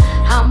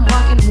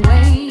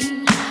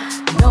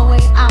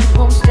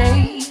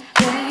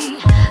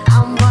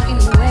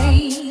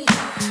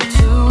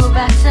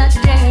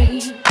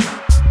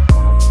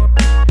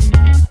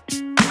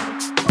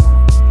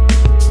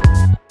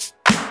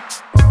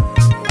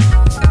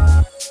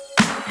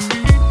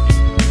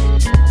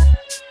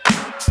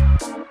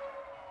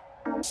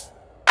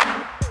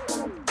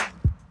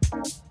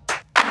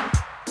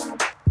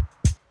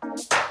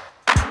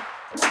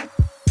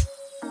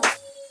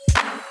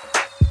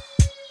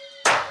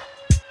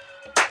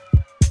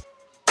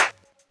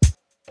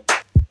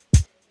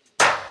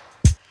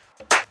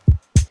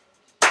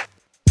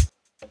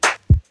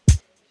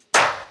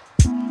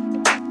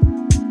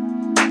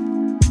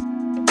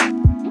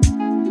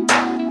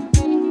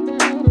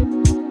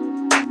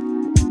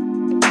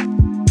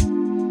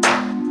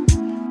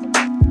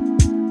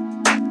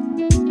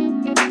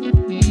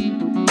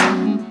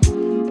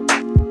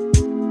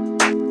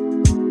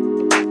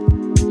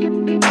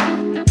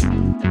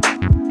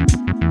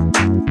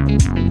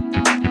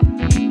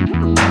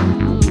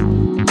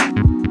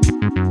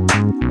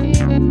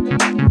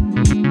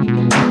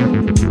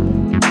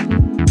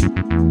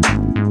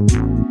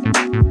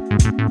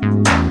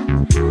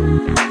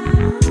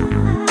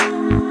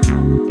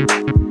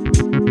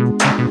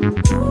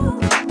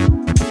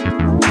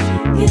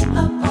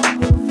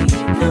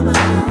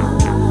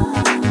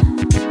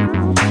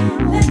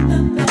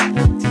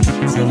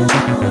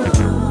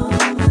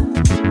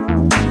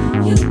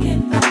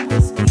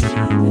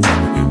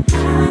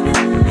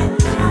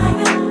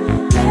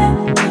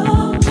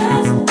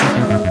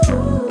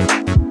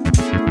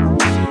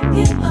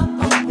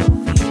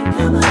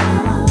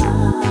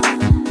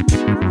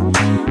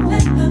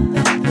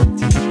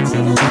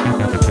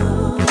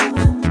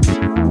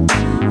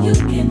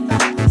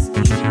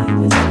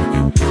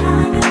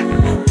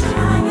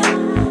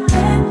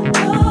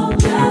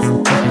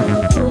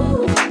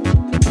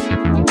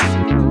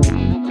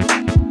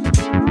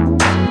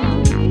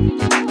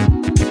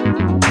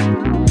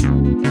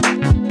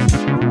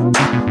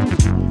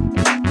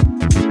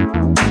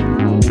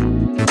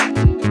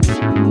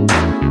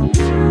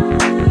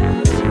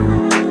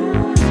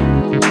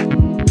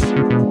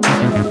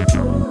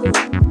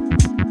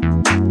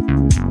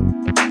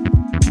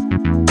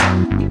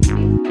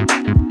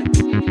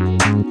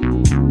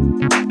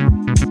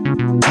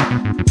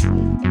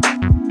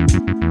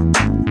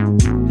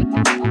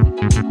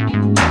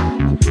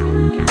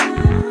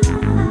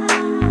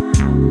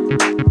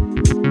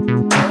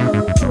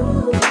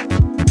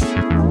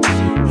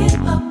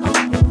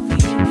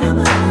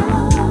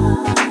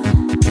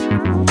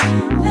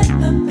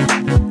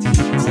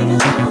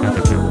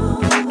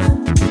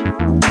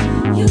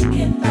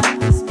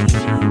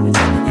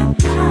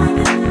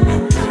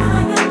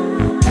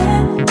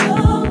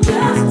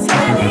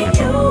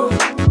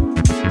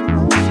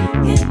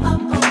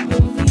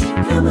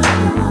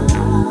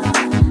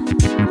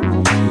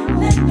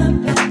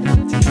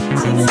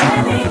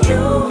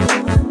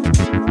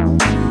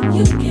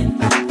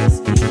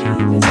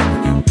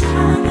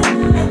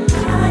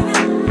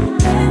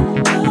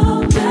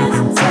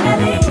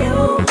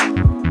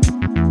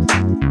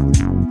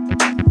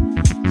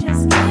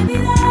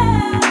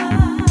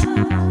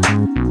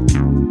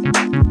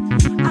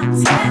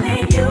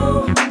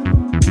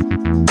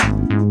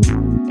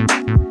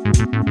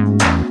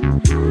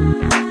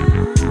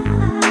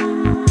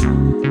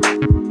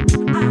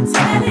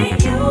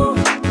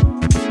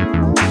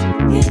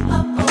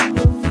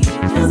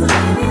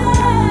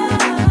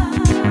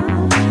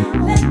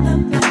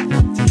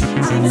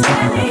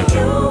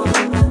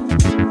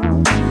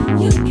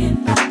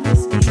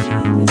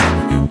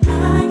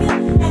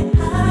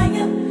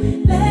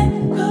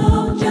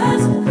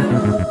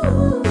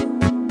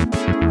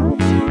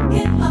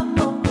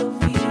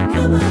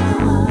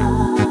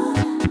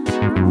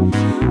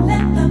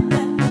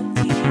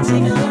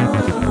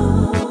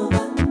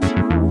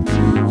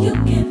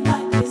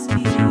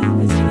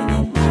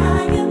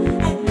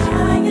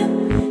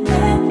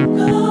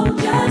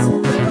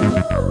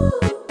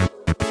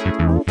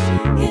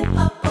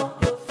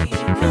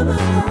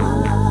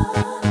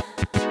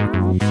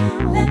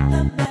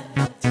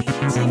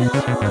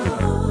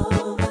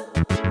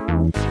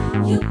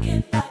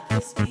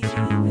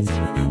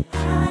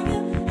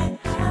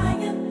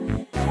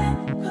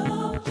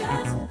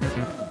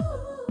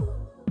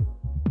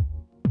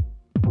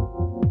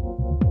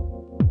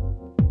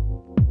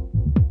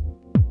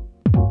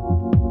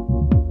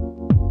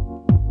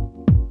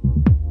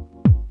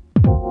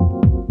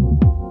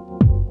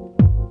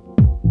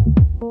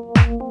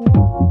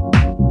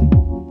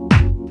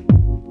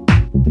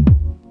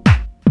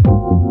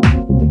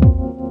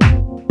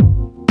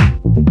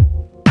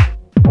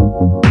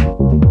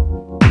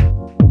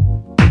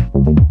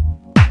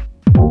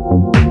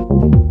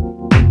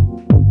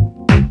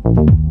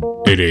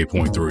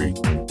 88.3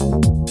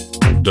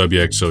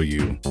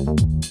 WXOU,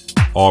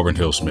 Auburn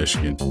Hills,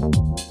 Michigan.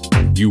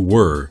 You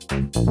were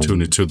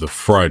tuned into the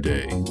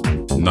Friday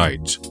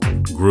Night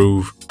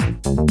Groove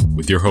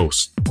with your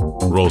host,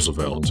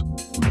 Roosevelt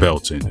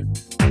Belton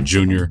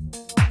Jr.,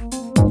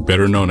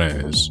 better known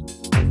as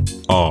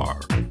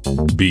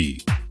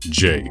RBJ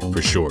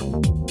for short.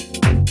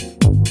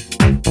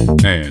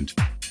 And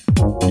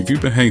if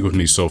you've been hanging with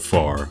me so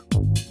far,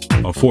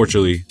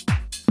 unfortunately,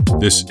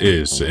 this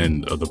is the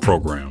end of the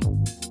program.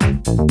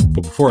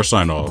 But before I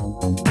sign off,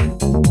 I'm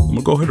going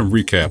to go ahead and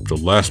recap the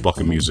last block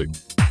of music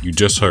you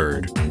just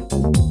heard.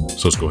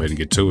 So let's go ahead and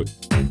get to it.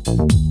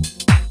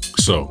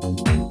 So,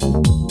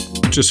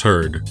 you just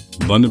heard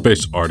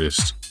London-based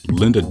artist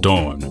Linda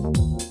Dawn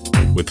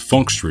with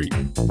Funk Street,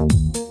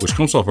 which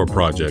comes off her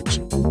project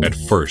At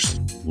First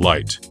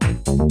Light.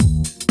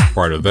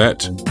 Prior to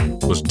that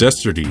was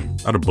Destiny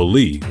out of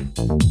Belize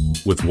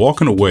with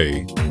Walking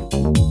Away,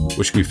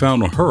 which can be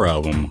found on her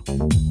album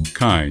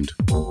Kind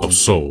of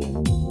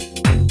Soul.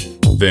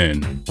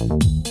 Then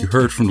you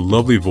heard from the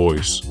lovely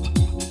voice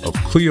of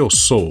Cleo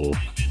Soul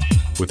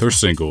with her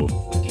single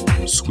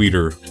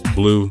Sweeter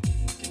Blue.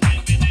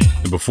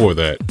 And before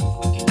that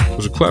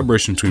was a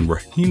collaboration between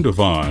Raheem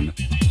DeVaughn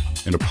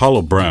and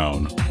Apollo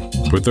Brown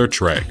with their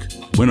track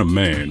When a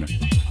Man,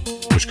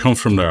 which comes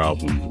from their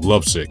album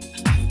Lovesick,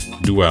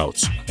 due out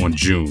on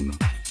June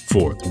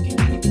 4th.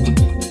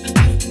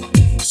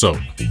 So,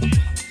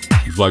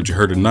 if you've liked what you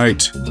heard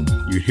tonight,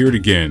 you hear it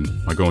again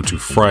by going to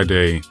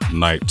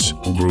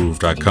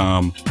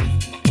FridayNightGroove.com.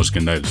 Once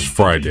again, that is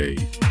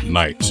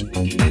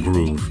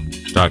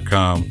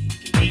FridayNightGroove.com.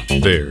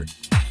 There,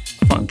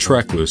 find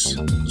track lists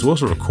as well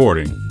as a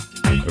recording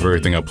of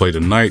everything I played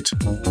tonight.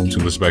 So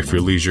listen back for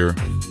your leisure,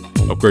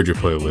 upgrade your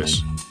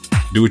playlist,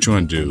 do what you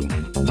want to do.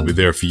 I'll be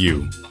there for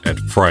you at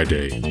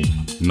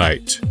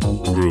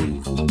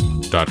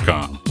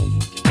FridayNightGroove.com.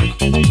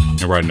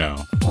 And right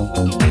now,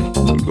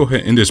 I'm go ahead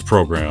and end this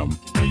program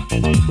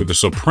with a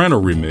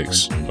soprano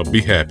remix of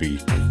Be Happy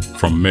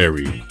from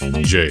Mary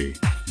J.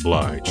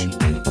 Blige.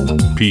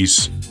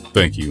 Peace,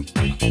 thank you,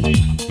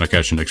 and I'll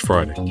catch you next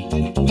Friday.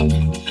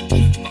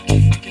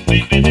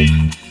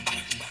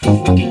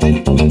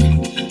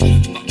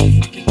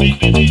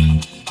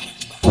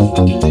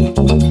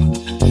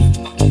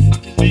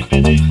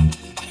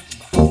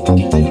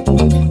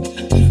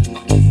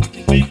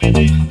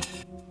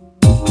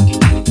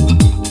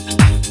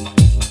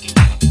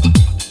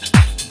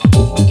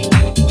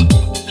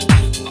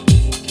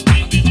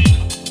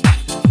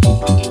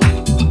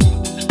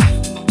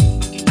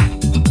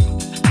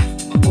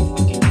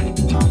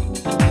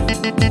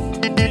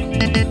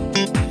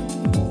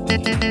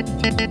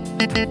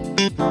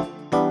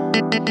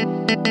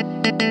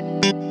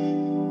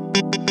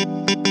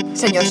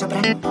 Señor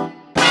soprano.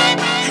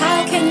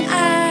 How can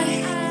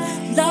I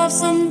love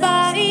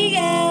somebody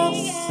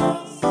else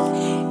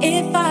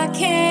if I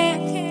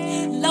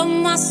can't love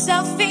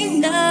myself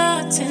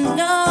enough to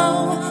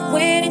know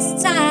when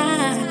it's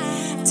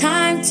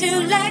time to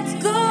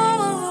let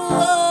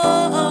go?